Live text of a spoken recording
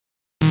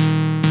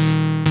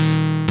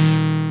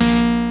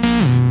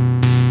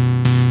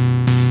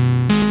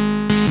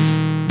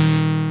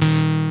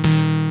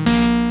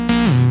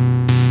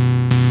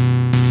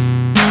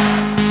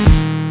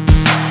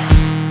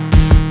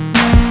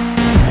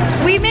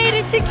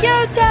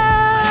Kyoto!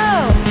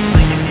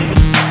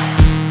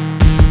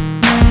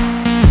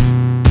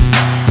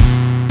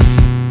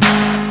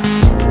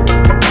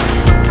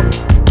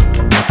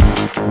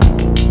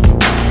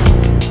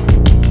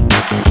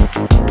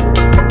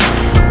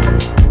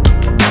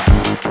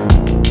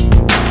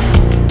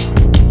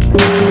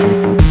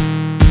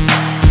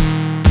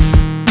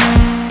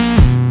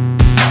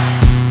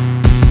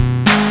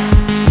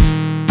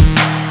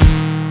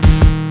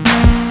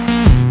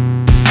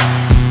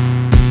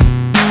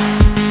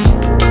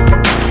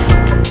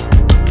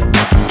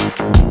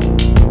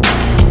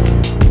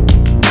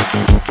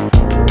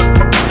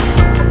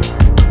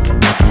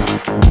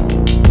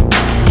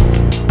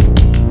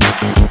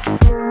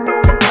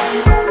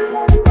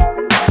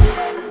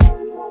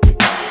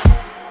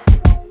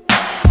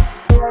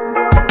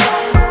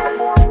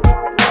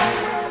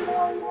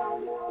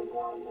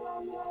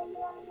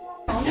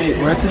 Hey,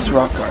 we're at this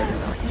rock garden.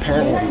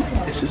 Apparently,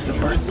 this is the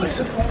birthplace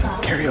of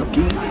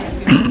karaoke.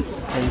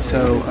 And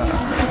so,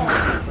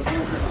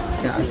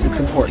 yeah, it's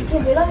important.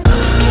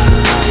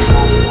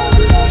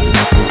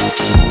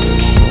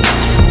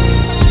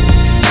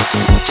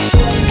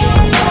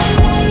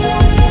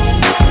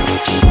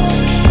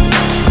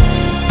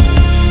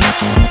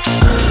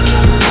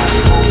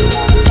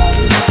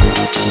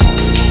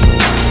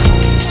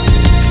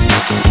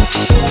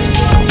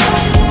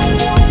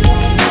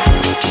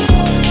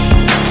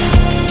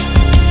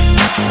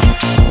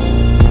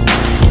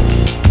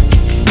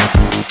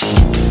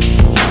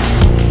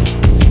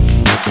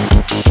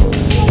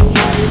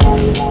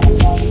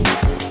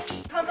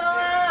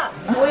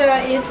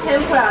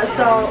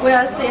 So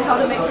we'll see how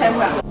to make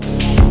tempura.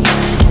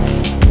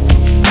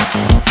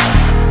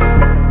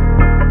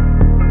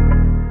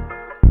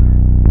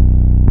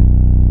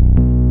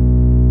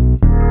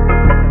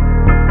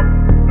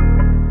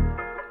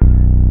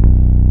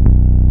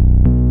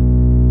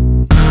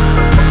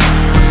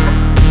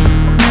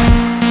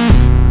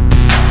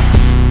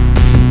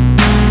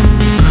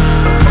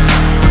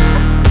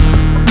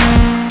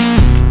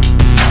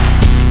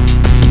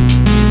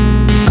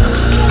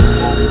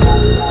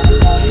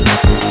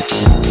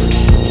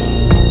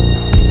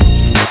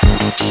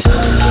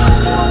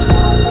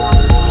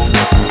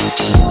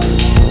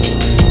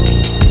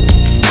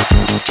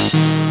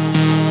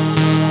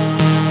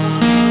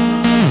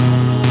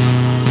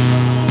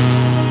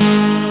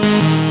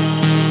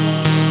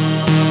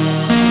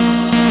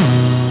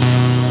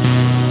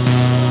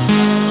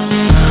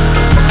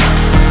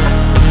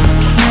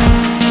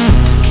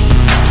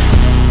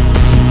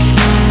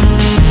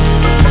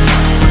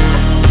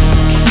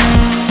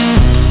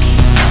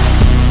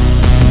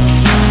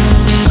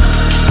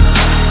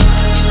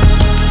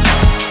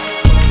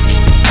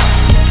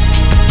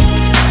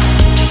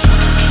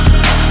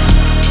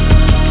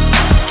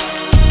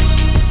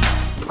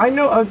 I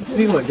know,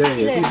 see, look, there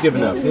he is. He's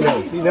giving up. He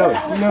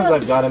knows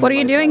I've got him. What are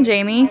you doing,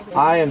 Jamie?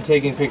 I am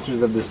taking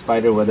pictures of this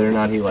spider whether or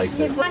not he likes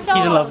it.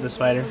 He's in love with the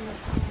spider.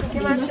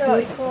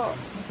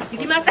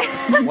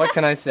 What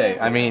can I say?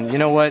 I mean, you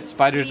know what?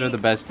 Spiders are the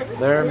best.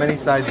 There are many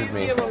sides of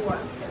me.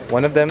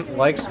 One of them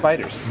likes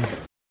spiders.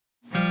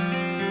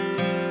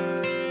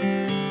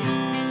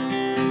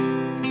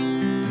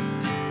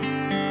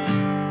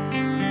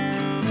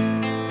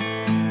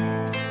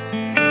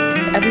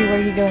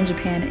 Everywhere you go in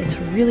Japan, it's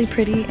really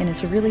pretty and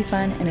it's really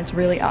fun and it's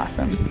really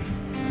awesome.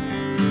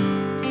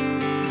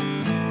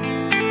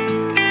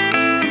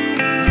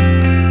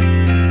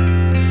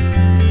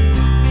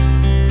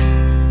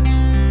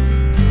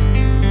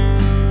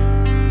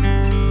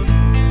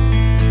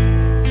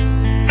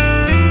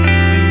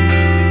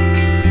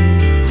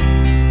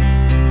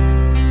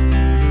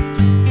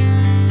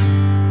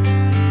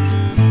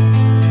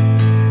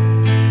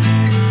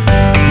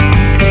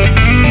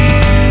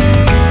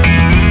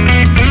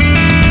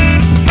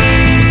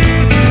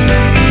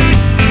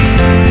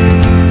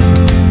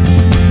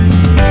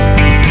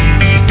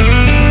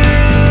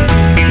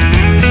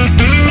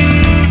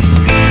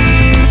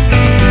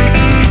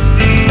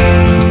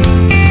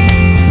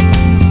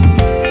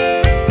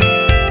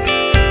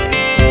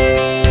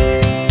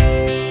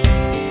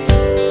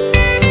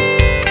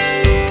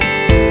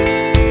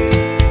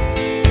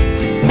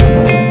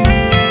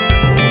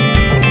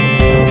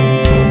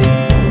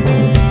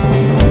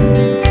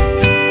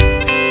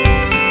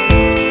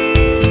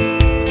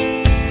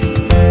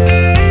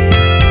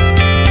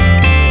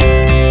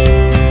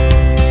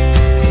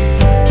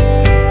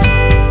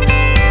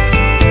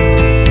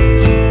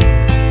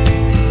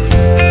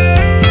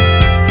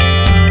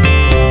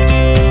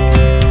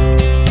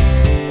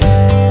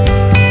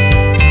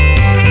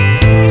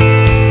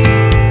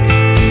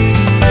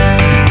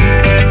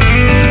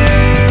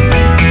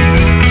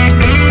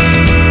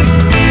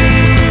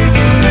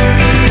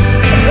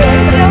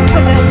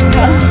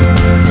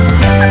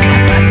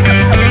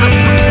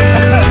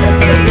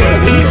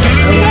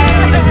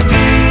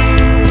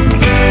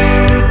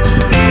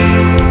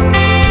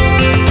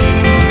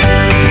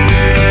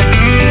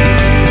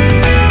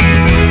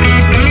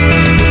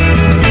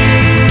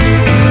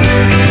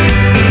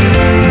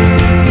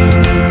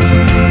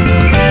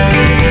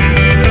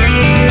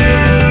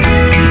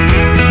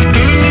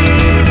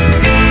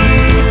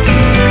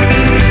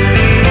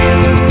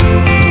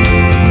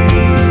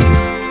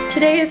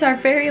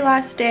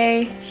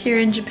 day here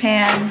in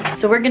Japan.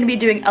 So we're gonna be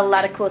doing a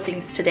lot of cool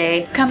things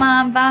today. Come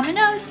on,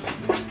 vamonos.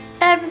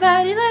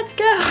 Everybody, let's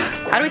go.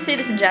 How do we say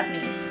this in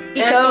Japanese?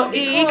 Iko,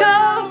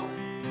 iko.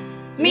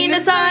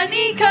 Minasan,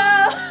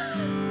 iko.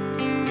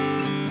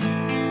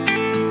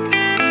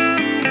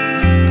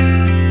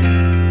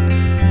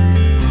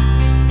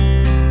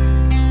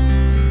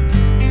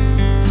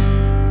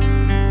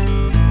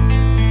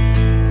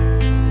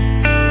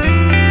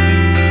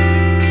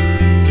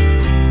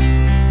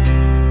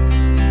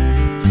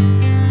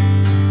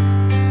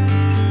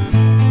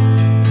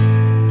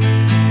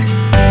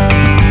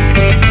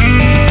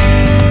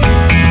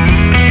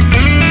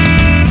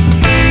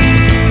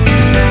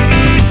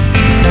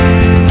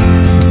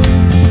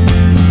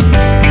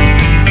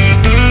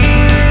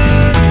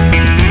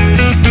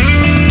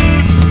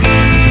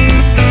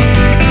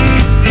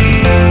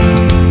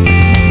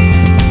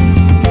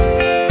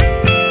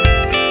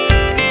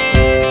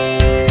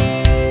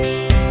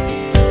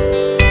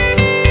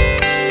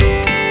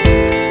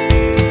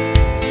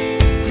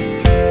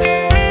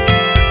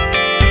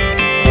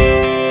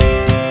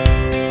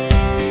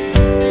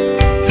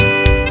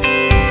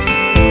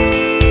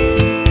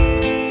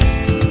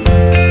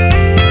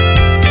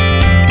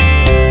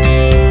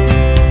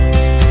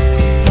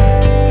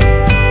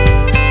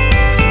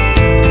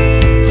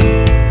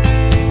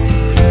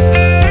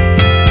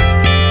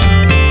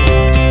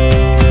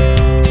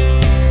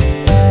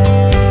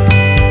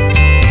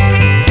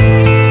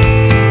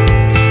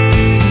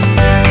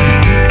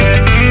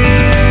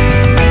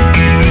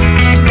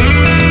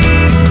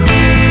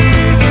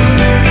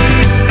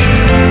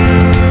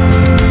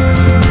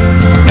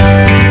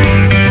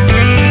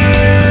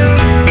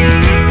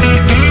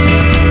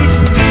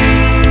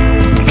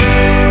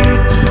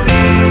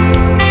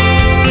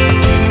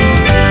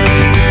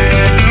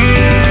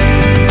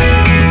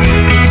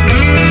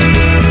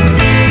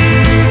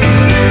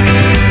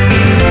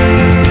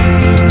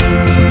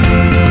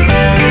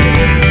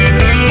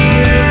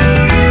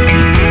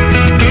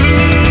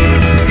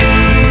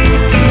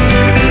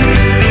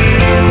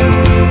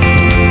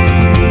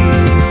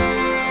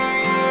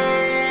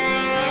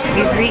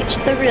 We've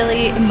reached the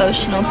really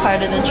emotional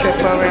part of the trip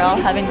where we're all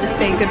having to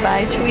say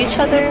goodbye to each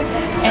other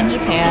and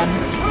Japan.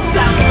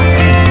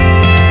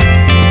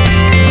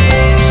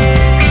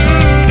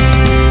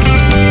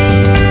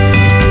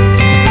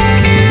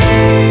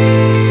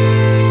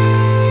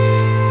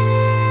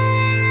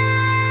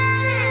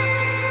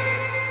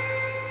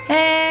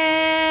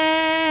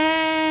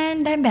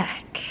 And I'm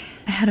back.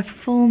 I had a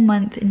full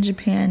month in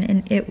Japan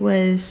and it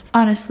was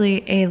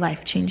honestly a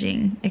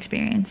life-changing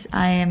experience.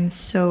 I am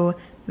so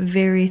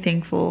very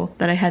thankful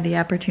that I had the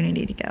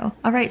opportunity to go.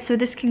 All right, so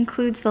this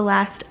concludes the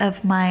last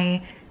of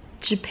my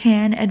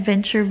Japan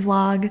adventure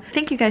vlog.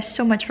 Thank you guys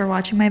so much for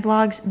watching my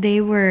vlogs. They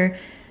were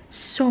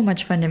so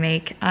much fun to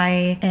make.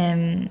 I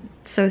am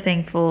so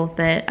thankful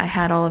that I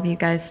had all of you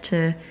guys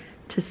to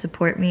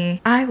support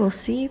me. I will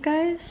see you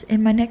guys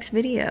in my next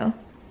video.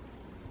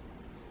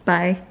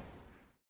 Bye.